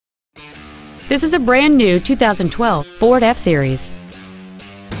This is a brand new 2012 Ford F-Series.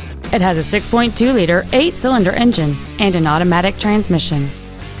 It has a 6.2-liter 8-cylinder engine and an automatic transmission.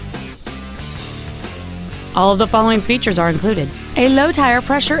 All of the following features are included: a low tire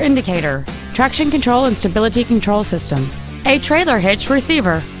pressure indicator, traction control and stability control systems, a trailer hitch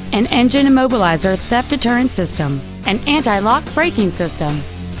receiver, an engine immobilizer theft deterrent system, an anti-lock braking system,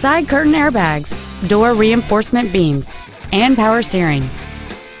 side curtain airbags, door reinforcement beams, and power steering.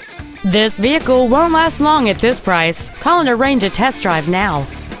 This vehicle won't last long at this price. Call and arrange a test drive now.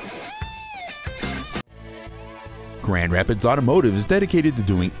 Grand Rapids Automotive is dedicated to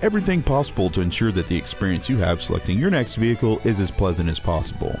doing everything possible to ensure that the experience you have selecting your next vehicle is as pleasant as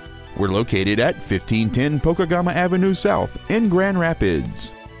possible. We're located at 1510 Pokegama Avenue South in Grand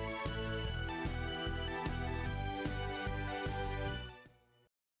Rapids.